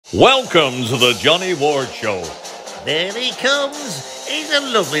Welcome to the Johnny Ward Show. There he comes. He's a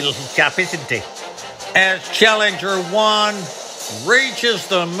lovely little chap, isn't he? As Challenger 1 reaches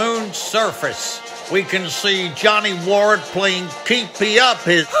the moon's surface, we can see Johnny Ward playing Keep Me Up.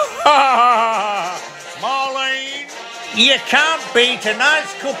 His Marlene, You can't beat a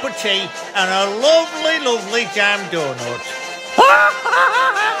nice cup of tea and a lovely, lovely jam donut.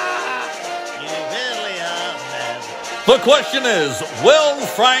 You really are, man. the question is, will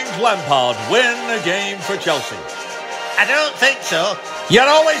Frank Lampard win a game for Chelsea? I don't think so. You're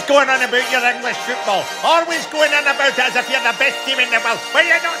always going on about your English football. Always going on about it as if you're the best team in the world. Well,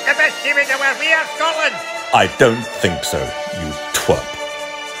 you're not the best team in the world. We are Scotland. I don't think so, you twerp.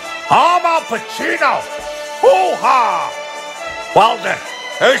 I'm Al Pacino. Hoo-ha! Walden,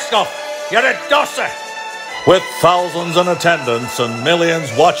 Huskov, you're a dosser. With thousands in attendance and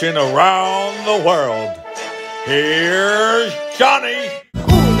millions watching around the world, here's Johnny.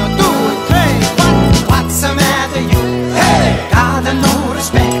 Uno, due, tre, what's the matter you? Hey, got no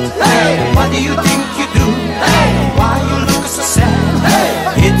respect. Hey, what do you think you do? Hey, why you look so sad?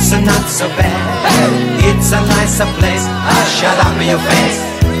 Hey, it's not so bad. Hey, it's a nicer place. Shut up in your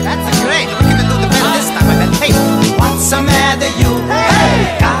face. That's great. We're gonna do the better this time. I bet. Hey, what's the matter you?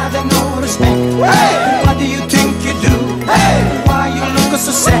 Hey, got no respect. Hey, what do you think you do? Hey, why you look so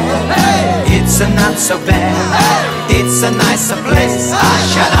sad? Hey, it's not so bad. Hey, it's a nicer place.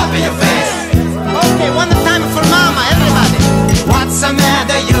 Shut up in your face. Okay, one time for mama, everybody. What's the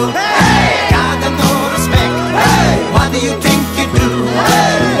matter you? Hey, got no respect. Hey, what do you think you do?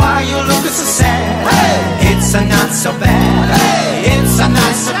 Hey, why you look so sad? Hey, it's not so bad. Hey, it's a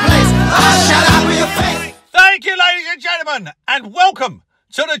nicer place. Shut up in your face. Thank you, ladies and gentlemen, and welcome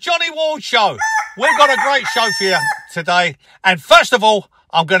to the Johnny Ward Show. We've got a great show for you today. And first of all,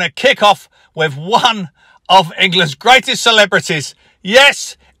 I'm going to kick off with one of England's greatest celebrities.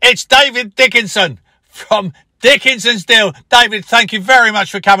 Yes, it's David Dickinson from Dickinson's Deal. David, thank you very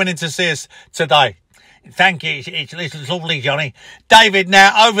much for coming in to see us today. Thank you. It's lovely, Johnny. David,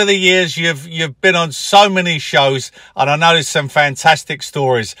 now over the years you've been on so many shows, and I know there's some fantastic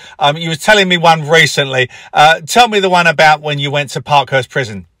stories. You were telling me one recently. Tell me the one about when you went to Parkhurst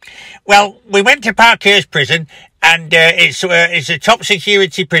Prison. Well, we went to Parkhurst Prison, and it's a top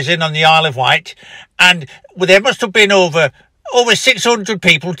security prison on the Isle of Wight, and there must have been over 600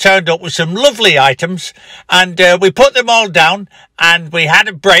 people turned up with some lovely items, and we put them all down, and we had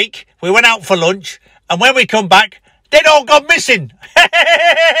a break. We went out for lunch, and when we come back, they'd all gone missing.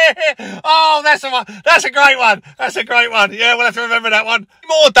 Oh, that's a great one. That's a great one. Yeah, we'll have to remember that one.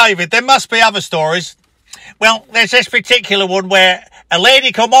 More, David. There must be other stories. Well, there's this particular one where a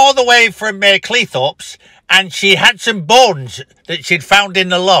lady come all the way from Cleethorpes, and she had some bones that she'd found in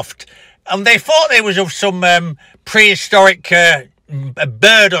the loft, and they thought they was of some prehistoric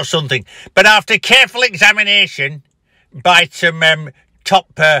bird or something. But after careful examination by some top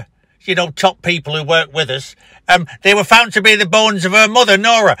people who work with us, they were found to be the bones of her mother,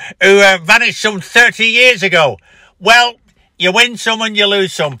 Nora, who vanished some 30 years ago. Well, you win some and you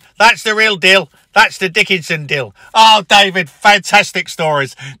lose some. That's the real deal. That's the Dickinson deal. Oh, David, fantastic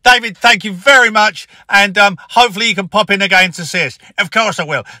stories. David, thank you very much. And hopefully you can pop in again to see us. Of course I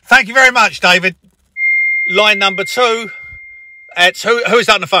will. Thank you very much, David. Line number 2. It's who's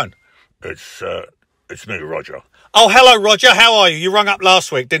that on the phone? It's me, Roger. Oh, hello, Roger. How are you? You rung up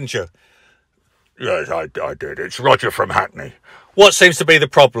last week, didn't you? Yes, I did. It's Roger from Hackney. What seems to be the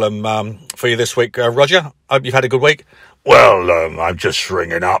problem for you this week, Roger? Hope you've had a good week. Well, I'm just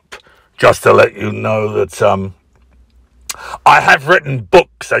ringing up just to let you know that I have written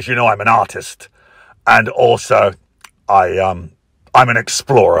books. As you know, I'm an artist, and also I'm an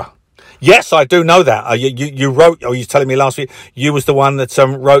explorer. Yes, I do know that. You wrote, or you were telling me last week, you was the one that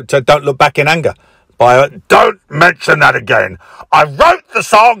wrote Don't Look Back in Anger. Don't mention that again. I wrote the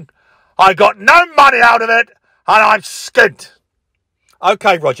song, I got no money out of it, and I'm skint.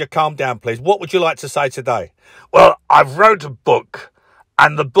 Okay, Roger, calm down, please. What would you like to say today? Well, I've wrote a book,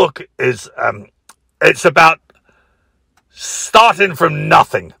 and the book is, it's about starting from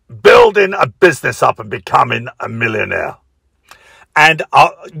nothing, building a business up and becoming a millionaire. And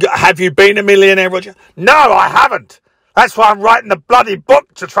have you been a millionaire, Roger? No, I haven't. That's why I'm writing the bloody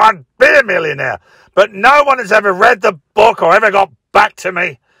book, to try and be a millionaire. But no one has ever read the book or ever got back to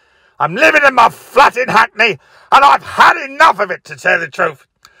me. I'm living in my flat in Hackney, and I've had enough of it, to tell the truth.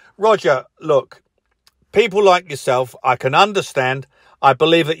 Roger, look, people like yourself, I can understand. I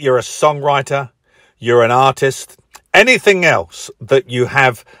believe that you're a songwriter, you're an artist. Anything else that you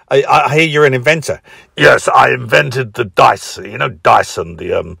have, I hear you're an inventor. Yes, I invented the dice. You know Dyson,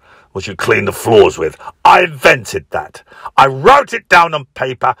 which you clean the floors with. I invented that. I wrote it down on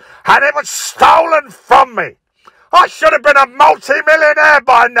paper, and it was stolen from me. I should have been a multi-millionaire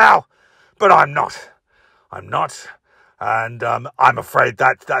by now, but I'm not. I'm not, and I'm afraid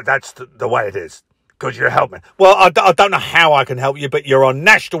that's the way it is. Could you help me? Well, I don't know how I can help you, but you're on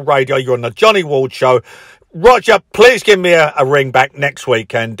national radio. You're on the Johnny Ward Show. Roger, please give me a ring back next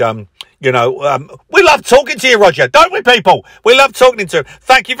week, and we love talking to you, Roger, don't we, people? We love talking to you.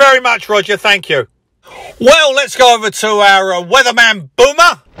 Thank you very much, Roger. Thank you. Well, let's go over to our weatherman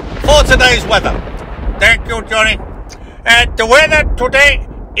Boomer for today's weather. Thank you, Johnny. The weather today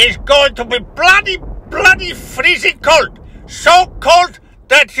is going to be bloody freezing cold. So cold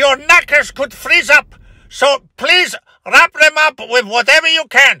that your knackers could freeze up. So please wrap them up with whatever you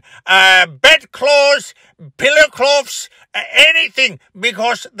can. Bedclothes, pillow cloths, anything.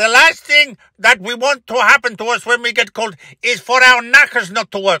 Because the last thing that we want to happen to us when we get cold is for our knackers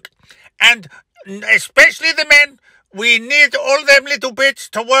not to work. And especially the men, we need all them little bits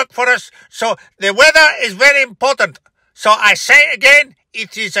to work for us. So the weather is very important. So I say again,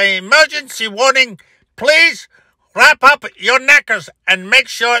 it is an emergency warning. Please wrap up your knackers and make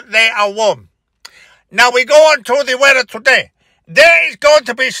sure they are warm. Now we go on to the weather today. There is going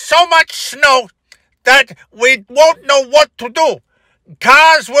to be so much snow that we won't know what to do.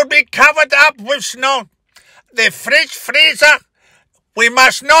 Cars will be covered up with snow. The fridge freezer, we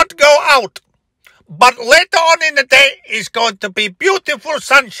must not go out. But later on in the day is going to be beautiful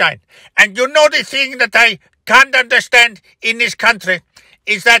sunshine. And you know the thing that I can't understand in this country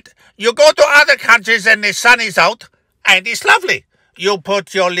is that you go to other countries and the sun is out and it's lovely. You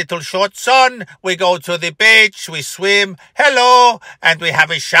put your little shorts on, we go to the beach, we swim, hello, and we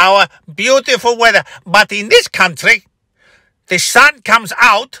have a shower. Beautiful weather. But in this country, the sun comes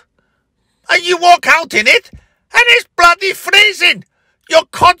out and you walk out in it and it's bloody freezing. Your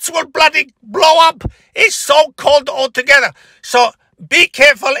cots will bloody blow up. It's so cold altogether. So be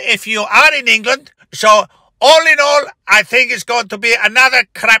careful if you are in England. So all in all, I think it's going to be another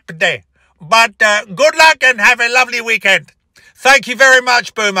crap day. But good luck and have a lovely weekend. Thank you very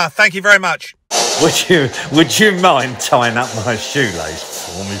much, Boomer. Thank you very much. Would you mind tying up my shoelace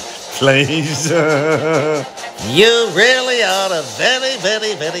for me, please? You really are a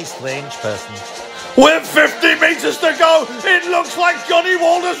very strange person. With 50 metres to go, it looks like Johnny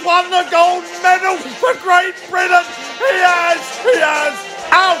Ward has won the gold medal for Great Britain. He has.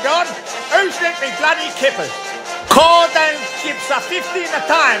 Hold on. Who's sent me bloody kippers? Cord and chips are 15 a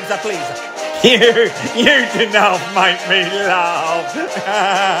time, please. You do not make me laugh.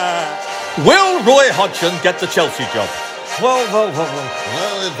 Will Roy Hodgson get the Chelsea job? Well.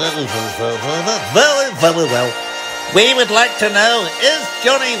 Very well. We would like to know, is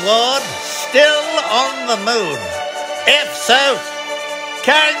Johnny Ward still on the moon? If so,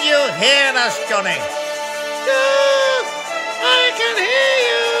 can you hear us, Johnny? Yes, I can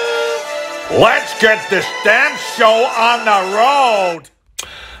hear you. Let's get this damn show on the road.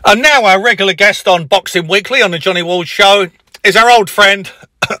 And now our regular guest on Boxing Weekly on the Johnny Ward Show is our old friend,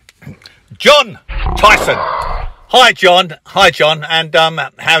 John Tyson. Hi, John. And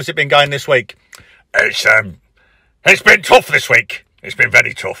how's it been going this week? It's been tough this week. It's been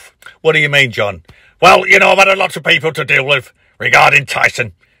very tough. What do you mean, John? Well, I've had a lot of people to deal with regarding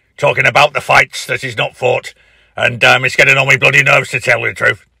Tyson, talking about the fights that he's not fought, and it's getting on my bloody nerves, to tell you the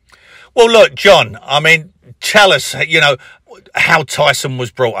truth. Well, look, John, tell us, how Tyson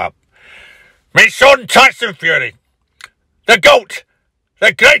was brought up. My son, Tyson Fury, the GOAT,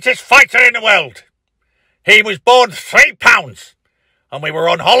 the greatest fighter in the world. He was born 3 pounds, and we were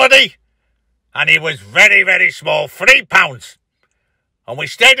on holiday, and he was very small, 3 pounds. And we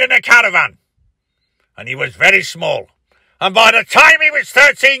stayed in a caravan, and he was very small. And by the time he was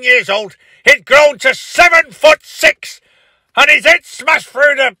 13 years old, he'd grown to 7'6", and his head smashed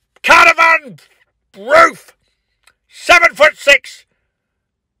through the caravan roof. 7'6".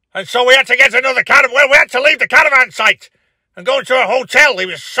 And so we had to get another caravan. Well, we had to leave the caravan site and go to a hotel. He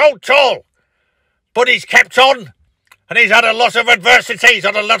was so tall. But he's kept on, and he's had a lot of adversity. He's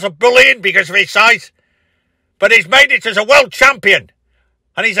had a lot of bullying because of his size. But he's made it as a world champion.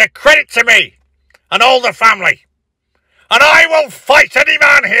 And he's a credit to me and all the family. And I will fight any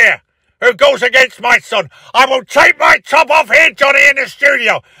man here who goes against my son. I will take my top off here, Johnny, in the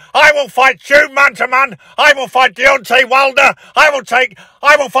studio. I will fight you man to man. I will fight Deontay Wilder. I will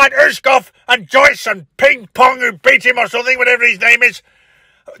fight Uskov and Joyce and Ping Pong, who beat him or something, whatever his name is.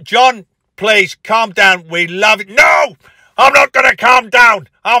 John, please calm down. We love it. No, I'm not going to calm down.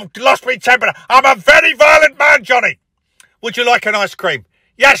 I've lost my temper. I'm a very violent man, Johnny. Would you like an ice cream?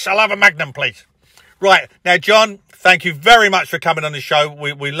 Yes, I'll have a Magnum, please. Right, now, John, thank you very much for coming on the show.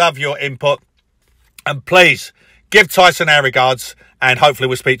 We love your input. And please, give Tyson our regards, and hopefully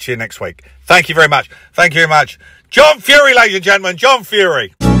we'll speak to you next week. Thank you very much. Thank you very much. John Fury, ladies and gentlemen, John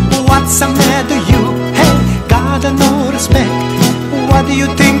Fury. What's the matter you? Hey, gotta no respect. What do you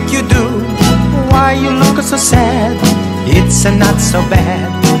think you do? Why you look so sad? It's not so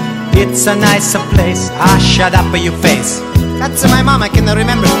bad. It's a nicer place. Ah, shut up your face. That's my mom, I can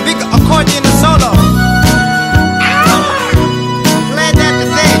remember. Big accordion solo. Play that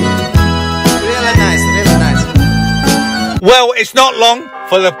thing. Really nice, really nice. Well, it's not long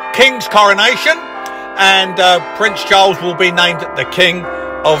for the King's coronation, and Prince Charles will be named the King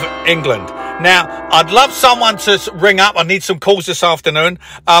of England. Now, I'd love someone to ring up. I need some calls this afternoon.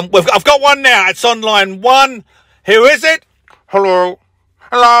 I've got one now. It's on line 1. Who is it? Hello.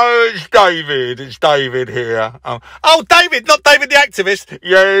 Hello, it's David. It's David here. Oh, David, not David the activist.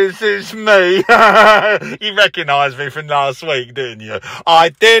 Yes, it's me. You recognised me from last week, didn't you? I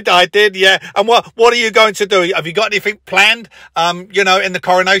did, yeah. And what are you going to do? Have you got anything planned, you know, in the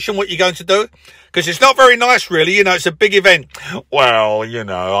coronation, what you're going to do? Because it's not very nice, really. You know, it's a big event. Well, you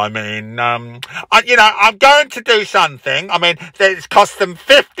know, I mean, I'm going to do something. I mean, it's cost them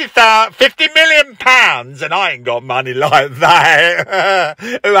 £50 million, and I ain't got money like that.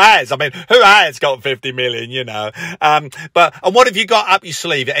 Who has? I mean, who has got 50 million, you know? And what have you got up your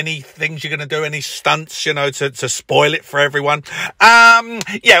sleeve? Any things you're going to do? Any stunts, you know, to spoil it for everyone?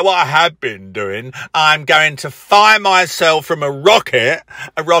 Yeah, what I have been doing, I'm going to fire myself from a rocket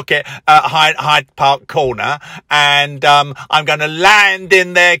at Hyde Park Corner, and I'm going to land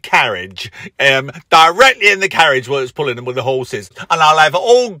in their carriage, directly in the carriage where it's pulling them with the horses, and I'll have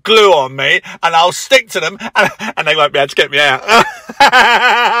all glue on me, and I'll stick to them, and they won't be able to get me out.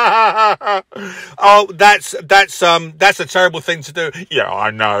 Oh, that's a terrible thing to do. Yeah, I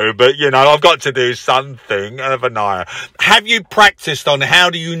know, but you know, I've got to do something, haven't I? Have you practiced on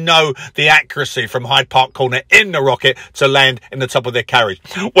how do you know the accuracy from Hyde Park Corner in the rocket to land in the top of their carriage?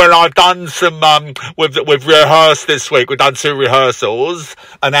 Well, I've done some we've rehearsed this week. We've done 2 rehearsals.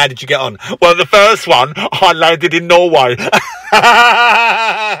 And how did you get on? Well, the first one I landed in Norway.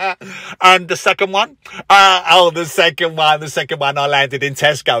 And the second one? The second one I landed in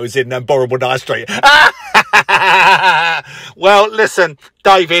Tesco's in Boreham High Street. Well, listen,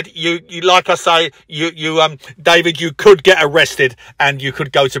 David, you like I say, David, you could get arrested and you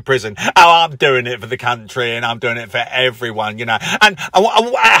could go to prison. Oh, I'm doing it for the country and I'm doing it for everyone, you know. And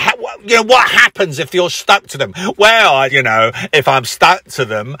you know, what happens if you're stuck to them? Well, you know, if I'm stuck to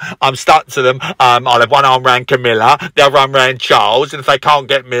them, I'll have one arm around Camilla, the other arm around Charles, and if they can't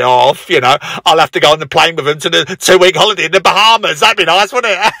get me off, you know, I'll have to go on the plane with them to the 2-week holiday in the Bahamas. That'd be nice,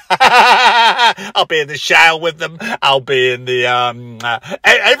 wouldn't it? I'll be in the shower with them. I'll be in the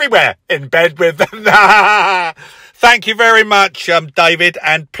everywhere, in bed with them. Thank you very much, David,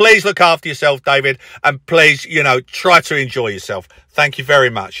 and please look after yourself, David, and please, you know, try to enjoy yourself. Thank you very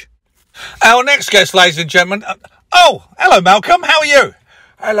much. Our next guest, ladies and gentlemen. Oh, hello, Malcolm. How are you?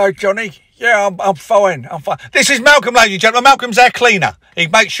 Hello, Johnny. Yeah, I'm fine. This is Malcolm, ladies and gentlemen. Malcolm's our cleaner. He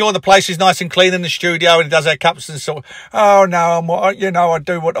makes sure the place is nice and clean in the studio, and he does our cups and sort. Oh no, I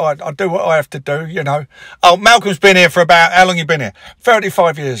do what I have to do. You know. Oh, Malcolm's been here for about how long? You been here?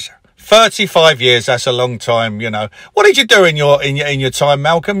 35 years. 35 years, that's a long time, you know. What did you do in your time,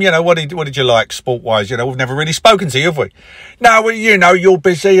 Malcolm? You know, what did you like sport-wise? You know, we've never really spoken to you, have we? No, well, you know, you're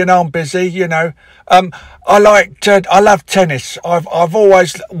busy and I'm busy, you know. I love tennis. I've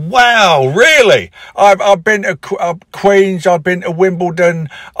always... Wow, really? I've been to Queens, I've been to Wimbledon,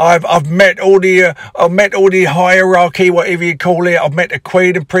 I've met all the hierarchy, whatever you call it. I've met the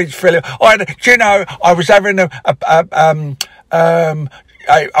Queen and Prince Philip. Do you know, I was having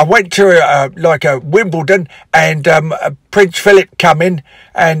I went to a Wimbledon, and Prince Philip come in,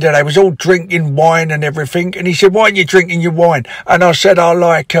 and they was all drinking wine and everything. And he said, "Why are you drinking your wine?" And I said, "I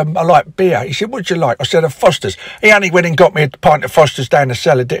like beer." He said, "What'd you like?" I said, "A Foster's." He only went and got me a pint of Foster's down the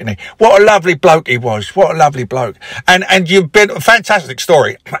cellar, didn't he? What a lovely bloke he was. What a lovely bloke. And you've been a fantastic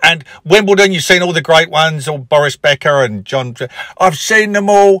story. And Wimbledon, you've seen all the great ones, all Boris Becker and John. I've seen them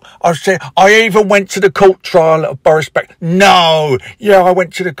all. I even went to the court trial of Boris Becker. No, yeah, I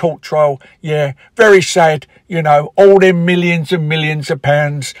went to the court trial. Yeah, very sad. You know, all them millions and millions of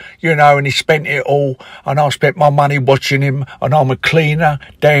pounds, you know, and he spent it all, and I spent my money watching him, and I'm a cleaner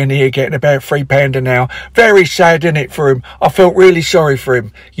down here getting about £3 an hour. Very sad, innit, for him. I felt really sorry for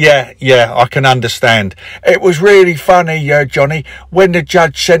him. Yeah, I can understand. It was really funny, Johnny, when the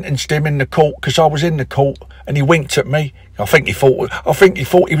judge sentenced him in the court, because I was in the court, and he winked at me. I think he thought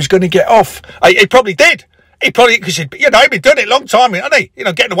he was going to get off. He probably did. He probably, because, you know, he'd been doing it a long time, hadn't he? You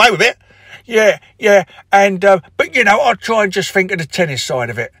know, getting away with it. Yeah. And, but, you know, I try and just think of the tennis side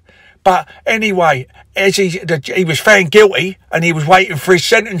of it. But anyway, as he was found guilty and he was waiting for his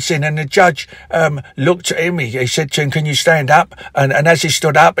sentencing, and the judge looked at him. He said to him, "Can you stand up?" And as he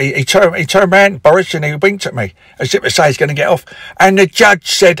stood up, he turned around, Boris, and he winked at me as if to say he's going to get off. And the judge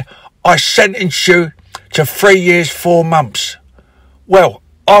said, "I sentence you to 3 years, 4 months." Well,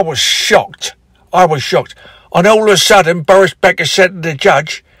 I was shocked. And all of a sudden, Boris Becker said to the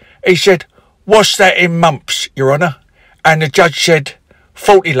judge, he said, "What's that in months, Your Honour?" And the judge said,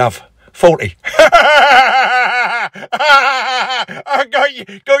 40, love. 40. I got you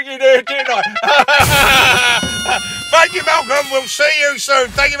there, didn't I? Thank you, Malcolm. We'll see you soon.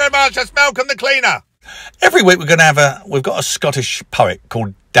 Thank you very much. That's Malcolm the Cleaner. Every week we've got a Scottish poet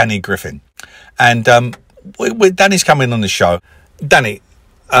called Danny Griffin. And Danny's coming on the show. Danny,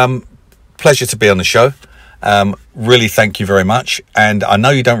 pleasure to be on the show. Really thank you very much. And I know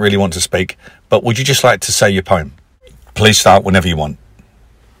you don't really want to speak, but would you just like to say your poem? Please start whenever you want.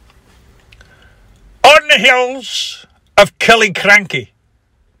 On the hills of Killiecrankie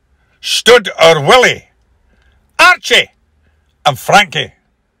stood our Willie, Archie and Frankie,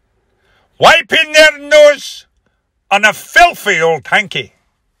 wiping their nose on a filthy old hanky.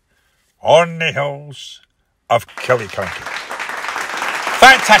 On the hills of Killiecrankie.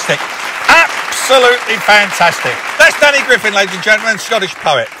 Fantastic. Absolutely fantastic. That's Danny Griffin, ladies and gentlemen, Scottish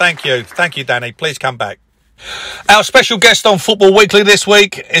poet. Thank you. Thank you, Danny. Please come back. Our special guest on Football Weekly this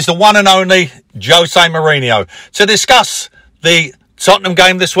week is the one and only Jose Mourinho to discuss the Tottenham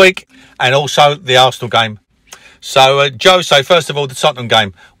game this week and also the Arsenal game. So, Jose, first of all, the Tottenham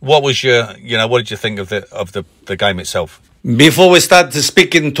game. What was what did you think of the game itself? Before we start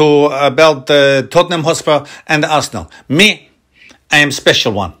speaking about Tottenham Hotspur and Arsenal, I am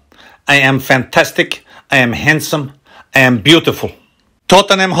special one. I am fantastic. I am handsome. I am beautiful.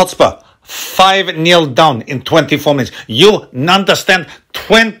 Tottenham Hotspur. 5-0 down in 24 minutes. You understand?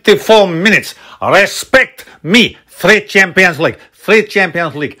 24 minutes. Respect me. 3 Champions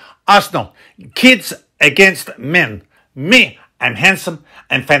League. Arsenal. Kids against men. Me. I'm handsome.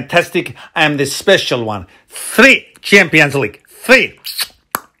 I'm fantastic. I'm the special one. 3 Champions League. 3.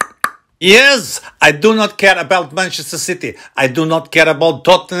 Yes, I do not care about Manchester City. I do not care about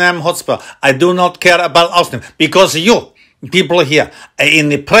Tottenham Hotspur. I do not care about Arsenal. Because you people here are in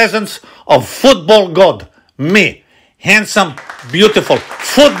the presence of football god. Me, handsome, beautiful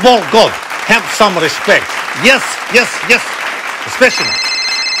football god. Have some respect. Yes. Especially.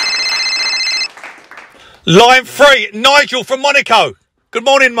 Line 3, Nigel from Monaco. Good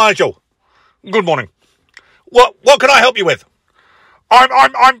morning, Nigel. Good morning. What can I help you with? I'm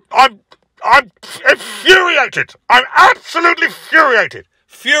infuriated. I'm absolutely furiated.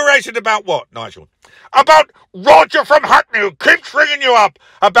 Furiated about what, Nigel? About Roger from Hackney, who keeps ringing you up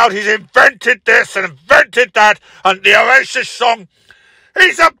about he's invented this and invented that and the Oasis song.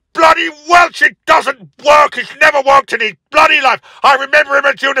 He's a bloody Welsh. It doesn't work. It's never worked in his bloody life. I remember him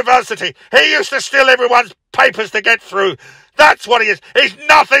at university. He used to steal everyone's papers to get through. That's what he is. He's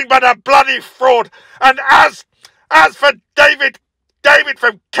nothing but a bloody fraud. And as for David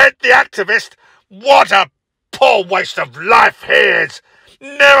from Kent, the activist, what a poor waste of life he is.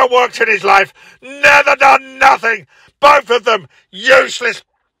 Never worked in his life, never done nothing. Both of them useless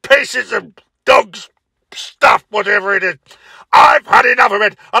pieces of dog's stuff, whatever it is. I've had enough of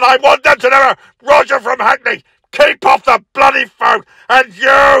it, and I want them to know, Roger from Hackney, keep off the bloody phone. And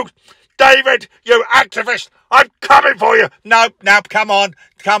you, David, you activist, I'm coming for you. No, come on,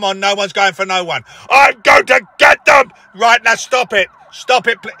 no one's going for no one. I'm going to get them. Right, now stop it,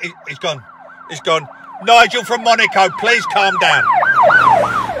 please. He's gone. Nigel from Monaco, please calm down.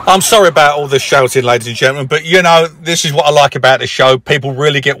 I'm sorry about all the shouting, ladies and gentlemen, but, this is what I like about the show. People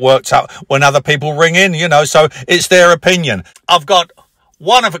really get worked up when other people ring in, so it's their opinion. I've got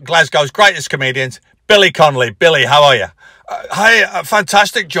one of Glasgow's greatest comedians, Billy Connolly. Billy, how are you? Hi,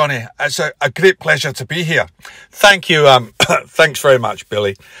 fantastic, Johnny. It's a great pleasure to be here. Thank you. Thanks very much,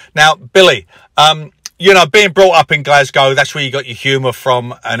 Billy. Now, Billy, being brought up in Glasgow, that's where you got your humour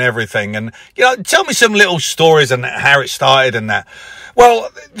from and everything. And, tell me some little stories and how it started and that. Well,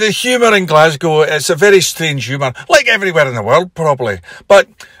 the humour in Glasgow, it's a very strange humour, like everywhere in the world, probably. But,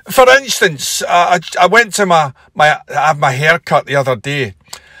 for instance, I went to have my hair cut the other day,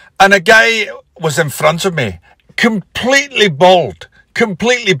 and a guy was in front of me, completely bald.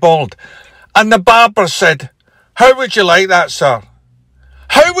 And the barber said, "How would you like that, sir?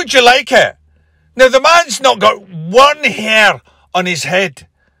 How would you like it?" Now, the man's not got one hair on his head.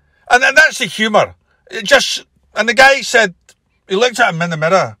 And that's the humour. And the guy said, he looked at him in the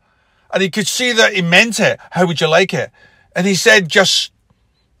mirror, and he could see that he meant it. How would you like it? And he said, just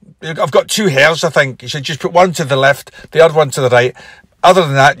I've got two hairs, I think. You should just put one to the left, the other one to the right. Other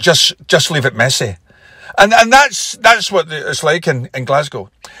than that, just leave it messy. And that's what it's like in Glasgow.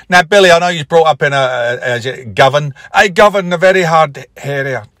 Now, Billy, I know you brought up in Govan. I Govan, a very hard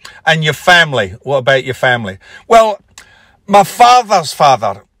area. And your family, what about your family? Well, my father's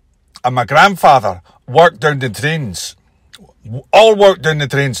father and my grandfather worked down the trains. All worked down the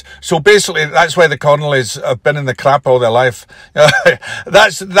trains. So basically, that's why the Connerlys have been in the crap all their life.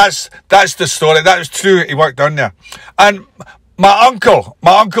 That's the story. That was true. He worked down there. And my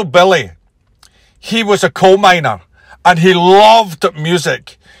uncle Billy, he was a coal miner and he loved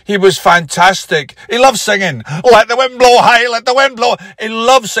music. He was fantastic. He loved singing. Let the wind blow high, let the wind blow. He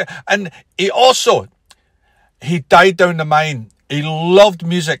loved singing. And he died down the mine. He loved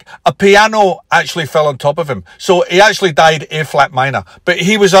music. A piano actually fell on top of him. So he actually died A-flat minor. But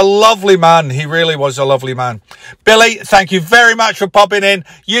he was a lovely man. He really was a lovely man. Billy, thank you very much for popping in.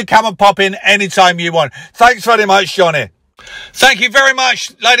 You come and pop in anytime you want. Thanks very much, Johnny. Thank you very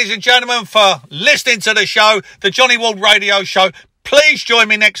much, ladies and gentlemen, for listening to the show, the Johnny Ward Radio Show. Please join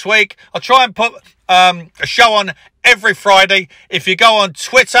me next week. I'll try and put a show on every Friday. If you go on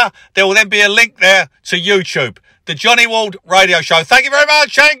Twitter, there will then be a link there to YouTube. The Johnny Ward Radio Show. Thank you very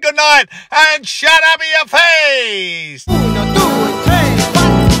much, and good night, and shut up in your face! 1, 2, 3,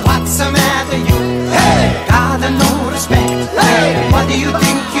 what's the matter you? Hey, got no respect. Hey, what do you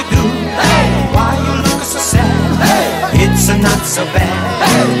think you do? Hey, why you look so sad? Hey, it's not so bad.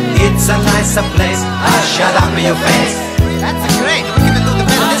 Hey, it's a nicer place. Shut up in your face. That's great. We're gonna do the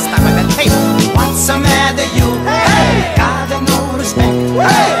better this time with that tape. What's the matter you? Hey, got no respect.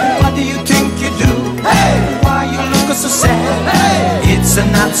 Hey, what do you think you do? Hey, why you look so sad? Hey, it's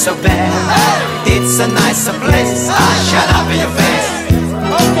not so bad. Hey, it's a nicer place. Shut up in your face.